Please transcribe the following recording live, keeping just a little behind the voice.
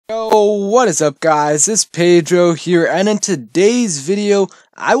Yo, what is up guys, it's Pedro here, and in today's video,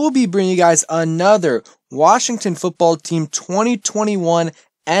 I will be bringing you guys another Washington football team 2021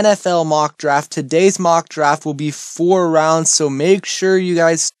 NFL mock draft. Today's mock draft will be 4 rounds, so make sure you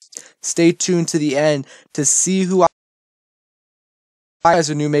guys stay tuned to the end to see who you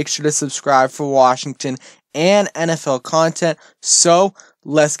guys are new. Make sure to subscribe for Washington and NFL content, so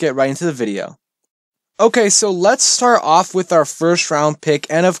let's get right into the video. Okay, so let's start off with our first round pick,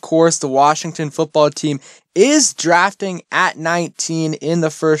 and of course the Washington football team is drafting at 19 in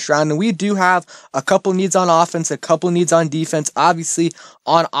the first round, and we do have a couple needs on offense, a couple needs on defense. Obviously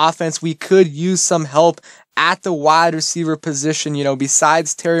on offense we could use some help at the wide receiver position. You know,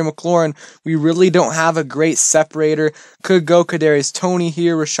 besides Terry McLaurin, we really don't have a great separator. Could go Kadarius Toney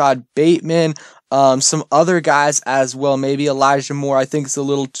here, Rashad Bateman, some other guys as well, maybe Elijah Moore. I think it's a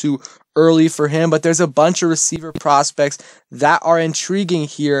little too early for him, but there's a bunch of receiver prospects that are intriguing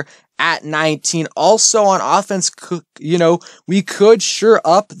here at 19. Also on offense, you know, we could sure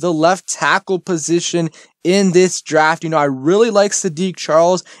up the left tackle position in this draft. You know, I really like Saahdiq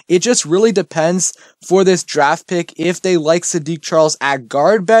Charles. It just really depends for this draft pick if they like Saahdiq Charles at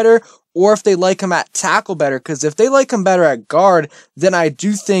guard better or if they like him at tackle better, because if they like him better at guard, then I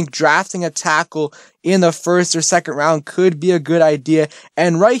do think drafting a tackle in the first or second round could be a good idea.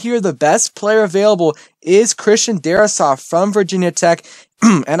 And right here, the best player available is Christian Darrisaw from Virginia Tech,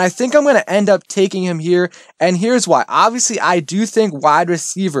 and I think I'm going to end up taking him here, and here's why. Obviously, I do think wide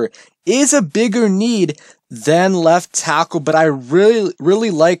receiver is a bigger need than left tackle, but I really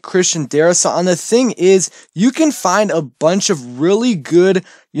like Christian Darrisaw. And the thing is, you can find a bunch of really good,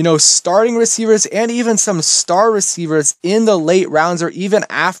 you know, starting receivers and even some star receivers in the late rounds or even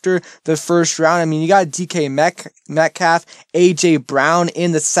after the first round. I mean, you got DK Metcalf, AJ Brown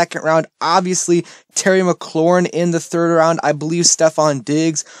in the second round, obviously Terry McLaurin in the third round. I believe Stephon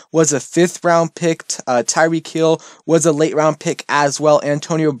Diggs was a 5th round pick. Tyreek Hill was a late round pick as well.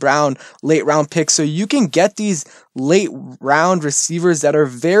 Antonio Brown, late round pick. So you can get these late round receivers that are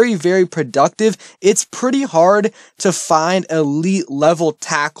very, very productive. It's pretty hard to find elite level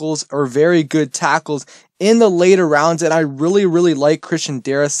tackles or very good tackles in the later rounds, and I really like Christian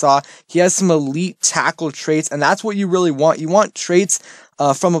Darrisaw. He has some elite tackle traits, and that's what you really want. You want traits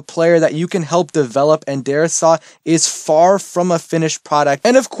from a player that you can help develop, and Darrisaw is far from a finished product.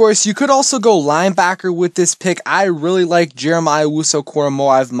 And of course, you could also go linebacker with this pick. I really like Jeremiah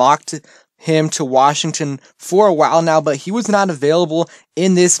Owusu-Koramoah. I've mocked him to Washington for a while now, but he was not available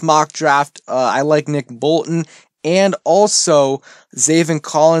in this mock draft. I like Nick Bolton and also Zaven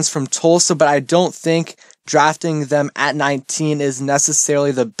Collins from Tulsa, but I don't think drafting them at 19 is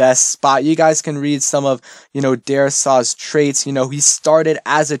necessarily the best spot. You guys can read some of, you know, Darrisaw's traits. You know, he started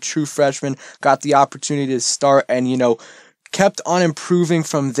as a true freshman, got the opportunity to start, and, you know, kept on improving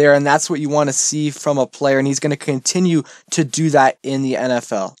from there, and that's what you want to see from a player, and he's going to continue to do that in the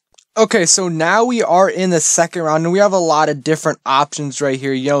NFL. Okay, so now we are in the second round, and we have a lot of different options right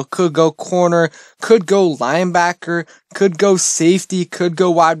here. You know, could go corner, could go linebacker, could go safety, could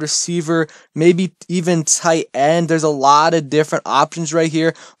go wide receiver, maybe even tight end. There's a lot of different options right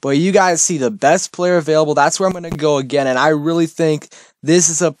here, but you guys see the best player available. That's where I'm going to go again, and I really think this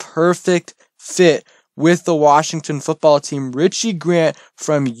is a perfect fit with the Washington football team. Richie Grant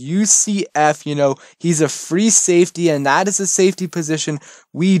from UCF, you know, he's a free safety, and that is a safety position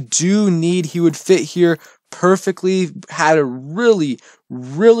we do need. He would fit here perfectly. Had a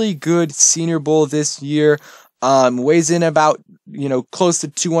really good Senior Bowl this year. Weighs in about, you know, close to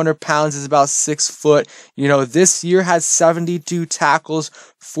 200 pounds, is about 6 foot. You know, this year has 72 tackles,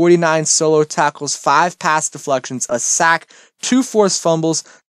 49 solo tackles, 5 pass deflections, a sack, 2 forced fumbles.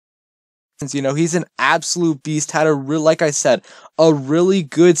 You know, he's an absolute beast. Had like I said, a really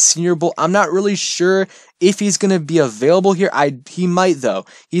good Senior Bowl. I'm not really sure if he's going to be available here. He might though.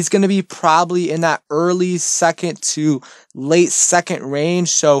 He's going to be probably in that early second to late second range,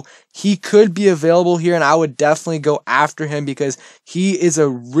 so he could be available here, and I would definitely go after him because he is a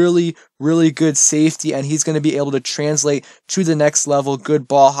really good safety, and he's going to be able to translate to the next level. Good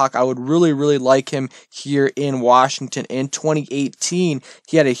ball hawk. I would really like him here in Washington. In 2018,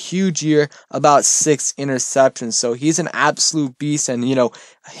 he had a huge year, about 6 interceptions, so he's an absolute beast. And you know,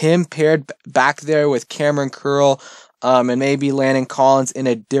 him paired back there with Cameron Curl, and maybe Landon Collins in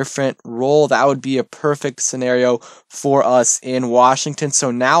a different role, that would be a perfect scenario for us in Washington.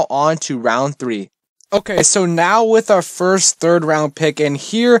 So now on to round 3. Okay, so now with our first 3rd round pick, and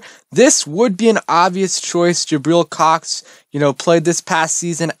here, this would be an obvious choice. Jabril Cox, played this past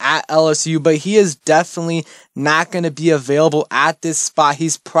season at LSU, but he is definitely not going to be available at this spot.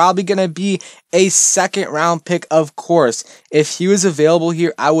 He's probably going to be a second round pick, of course. If he was available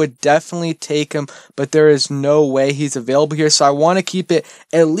here, I would definitely take him, but there is no way he's available here. So I want to keep it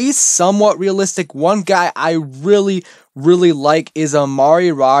at least somewhat realistic. One guy I really like is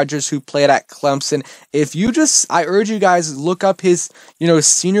Amari Rodgers, who played at Clemson. I urge you guys, look up his,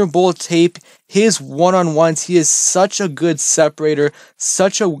 Senior Bowl tape, his one-on-ones. He is such a good separator,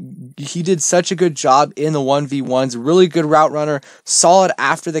 he did such a good job in the 1v1s, really good route runner, solid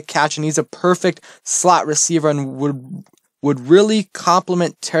after the catch, and he's a perfect slot receiver and would really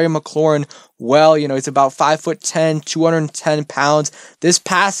complement Terry McLaurin well. He's about 5'10", 210 pounds. This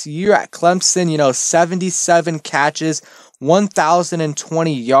past year at Clemson, 77 catches,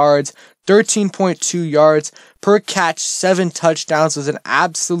 1,020 yards, 13.2 yards per catch, 7 touchdowns, was an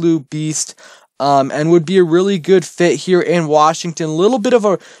absolute beast. And would be a really good fit here in Washington. A little bit of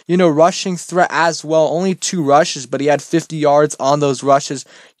a, rushing threat as well. Only 2 rushes, but he had 50 yards on those rushes,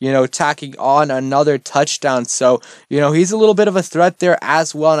 tacking on another touchdown. So, he's a little bit of a threat there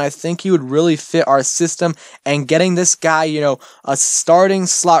as well. And I think he would really fit our system. And getting this guy, a starting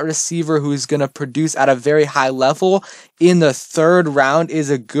slot receiver who's going to produce at a very high level in the 3rd round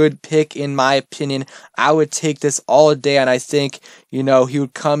is a good pick, in my opinion. I would take this all day, and I think, he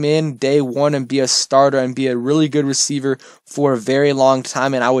would come in day 1 and be a starter and be a really good receiver for a very long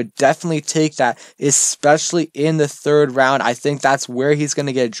time, and I would definitely take that, especially in the 3rd round. I think that's where he's going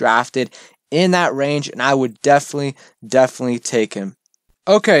to get drafted, in that range, and I would definitely take him.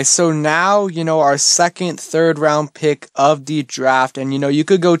 Okay, so now, our 2nd, 3rd round pick of the draft, and you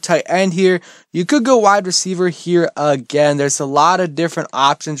could go tight end here, you could go wide receiver here again. There's a lot of different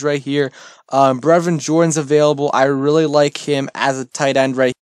options right here. Brevin Jordan's available. I really like him as a tight end right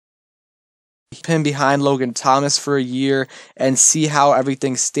here. Keep him behind Logan Thomas for a year and see how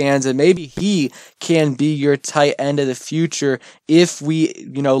everything stands, and maybe he can be your tight end of the future if we,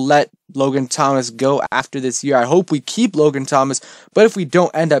 let Logan Thomas go after this year. I hope we keep Logan Thomas, but if we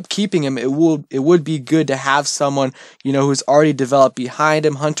don't end up keeping him, it would be good to have someone, who's already developed behind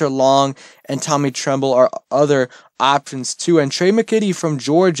him. Hunter Long and Tommy Tremble are other options too, and Trey McKitty from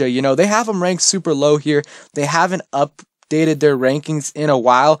Georgia, they have him ranked super low here. They haven't updated their rankings in a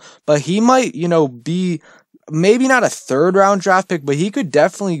while, but he might, be maybe not a 3rd round draft pick, but he could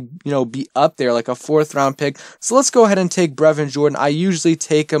definitely, be up there like a 4th round pick. So let's go ahead and take Brevin Jordan. I usually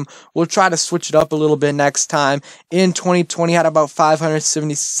take him. We'll try to switch it up a little bit next time. In 2020, had about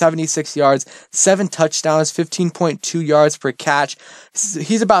 576 yards, 7 touchdowns, 15.2 yards per catch.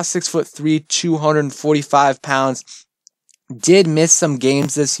 He's about 6'3", 245 pounds. Did miss some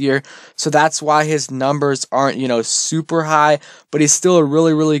games this year, so that's why his numbers aren't, super high, but he's still a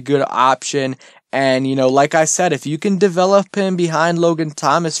really good option. And, like I said, if you can develop him behind Logan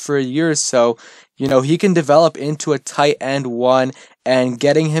Thomas for a year or so, he can develop into a tight end 1, and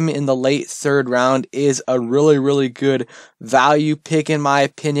getting him in the late 3rd round is a really good value pick, in my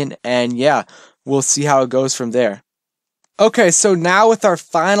opinion. And yeah, we'll see how it goes from there. Okay, so now with our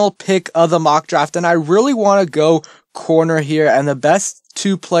final pick of the mock draft, and I really want to go corner here, and the best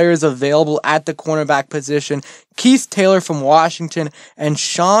 2 players available at the cornerback position, Keith Taylor from Washington and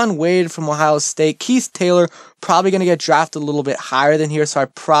Shaun Wade from Ohio State. Keith Taylor probably going to get drafted a little bit higher than here, so I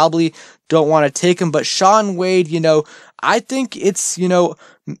probably don't want to take him, but Shaun Wade, I think it's,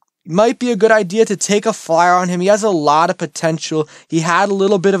 might be a good idea to take a flyer on him. He has a lot of potential. He had a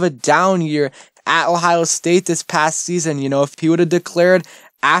little bit of a down year at Ohio State this past season. If he would have declared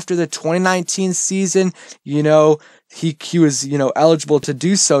after the 2019 season, he was, eligible to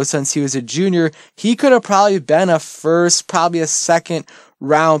do so since he was a junior, he could have probably been a 1st, probably a 2nd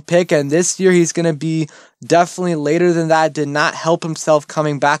round pick, and this year he's going to be definitely later than that. Did not help himself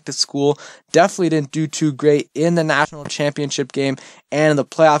coming back to school. Definitely didn't do too great in the national championship game and in the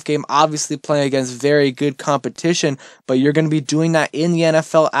playoff game, obviously playing against very good competition, but you're going to be doing that in the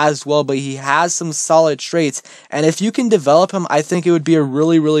NFL as well. But he has some solid traits, and if you can develop him, I think it would be a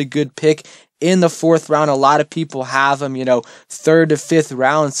really good pick in the 4th round. A lot of people have him, 3rd to 5th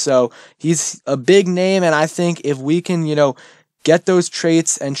round, so he's a big name, and I think if we can, get those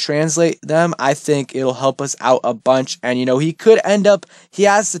traits and translate them, I think it'll help us out a bunch. And, he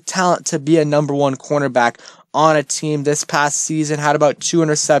has the talent to be a number 1 cornerback on a team. This past season had about 2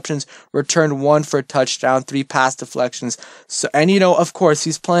 interceptions, returned 1 for a touchdown, 3 pass deflections. So, and of course,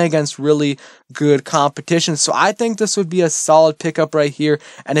 he's playing against really good competition. So I think this would be a solid pickup right here.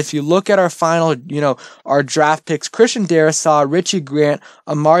 And if you look at our final, our draft picks, Christian Darrisaw, Richie Grant,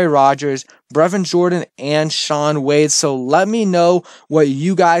 Amari Rodgers, Brevin Jordan, and Shaun Wade. So let me know what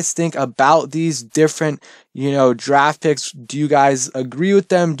you guys think about these different, draft picks. Do you guys agree with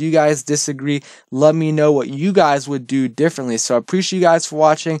them? Do you guys disagree? Let me know what you guys would do differently. So I appreciate you guys for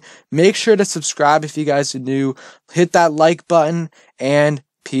watching. Make sure to subscribe if you guys are new. Hit that like button, and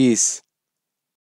peace.